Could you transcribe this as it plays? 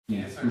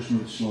Yeah, first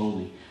move it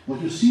slowly.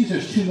 What you'll see is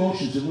there's two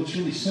motions. It looks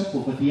really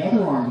simple, but the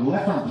other arm, the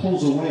left arm,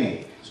 pulls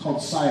away. It's called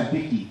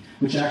sayabiki,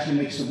 which actually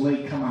makes the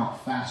blade come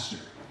out faster.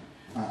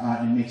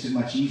 And makes it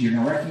much easier.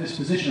 Now, right from this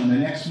position, on the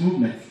next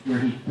movement, where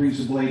he brings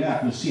the blade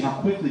up, you'll see how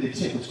quickly the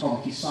tip, what's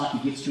called the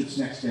kisaki, gets to its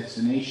next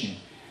destination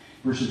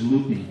versus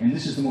looping. And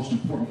this is the most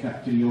important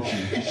cut to the ocean,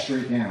 just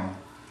straight down.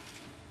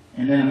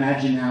 And then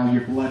imagine now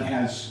your blood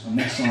has a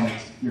mess on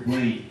it, your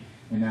blade,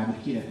 and now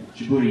the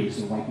shiburi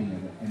is the wiping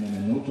of it. And then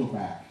the noto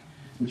back,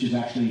 which is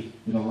actually,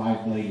 with a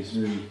live blade, is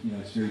very,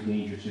 it's very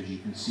dangerous. As you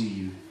can see,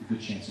 you have a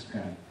good chance of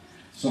cutting.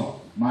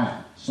 So, Maya,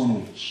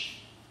 Sonoichi.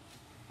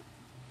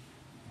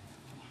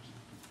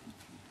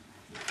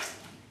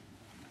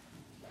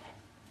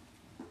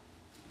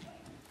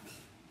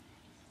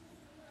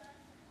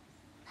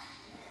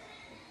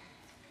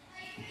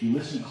 If you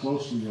listen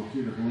closely, you'll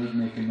hear the blade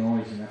make a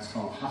noise, and that's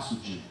called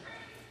hasuji.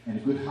 And a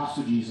good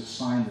hasuji is a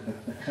sign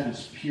that the cut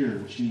is pure,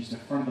 which means the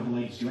front of the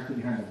blade is directly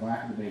behind the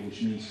back of the blade,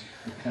 which means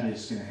the cut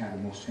is going to have the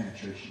most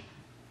penetration.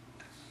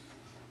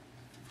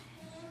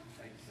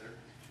 Thank you,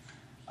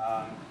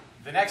 sir.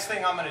 The next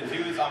thing I'm going to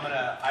do is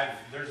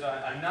there's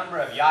a number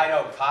of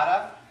Iaido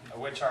kata,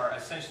 which are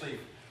essentially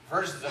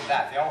versions of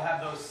that. They all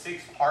have those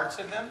 6 parts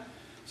in them.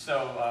 So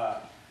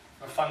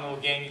a fun little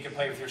game you can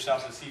play with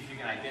yourself to see if you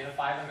can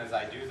identify them as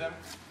I do them.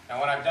 Now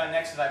what I've done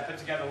next is I've put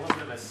together a little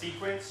bit of a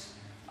sequence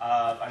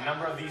of a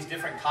number of these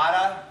different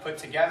kata put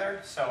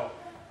together. So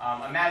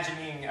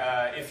imagining,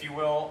 if you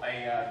will,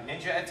 a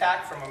ninja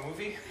attack from a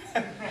movie.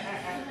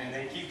 And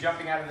they keep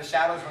jumping out of the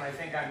shadows when I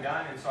think I'm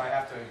done, and so I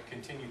have to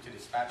continue to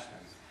dispatch them.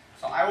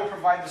 So I will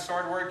provide the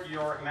sword work,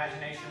 your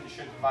imagination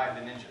should provide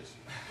the ninjas.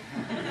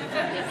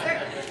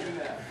 Yes,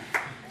 sir.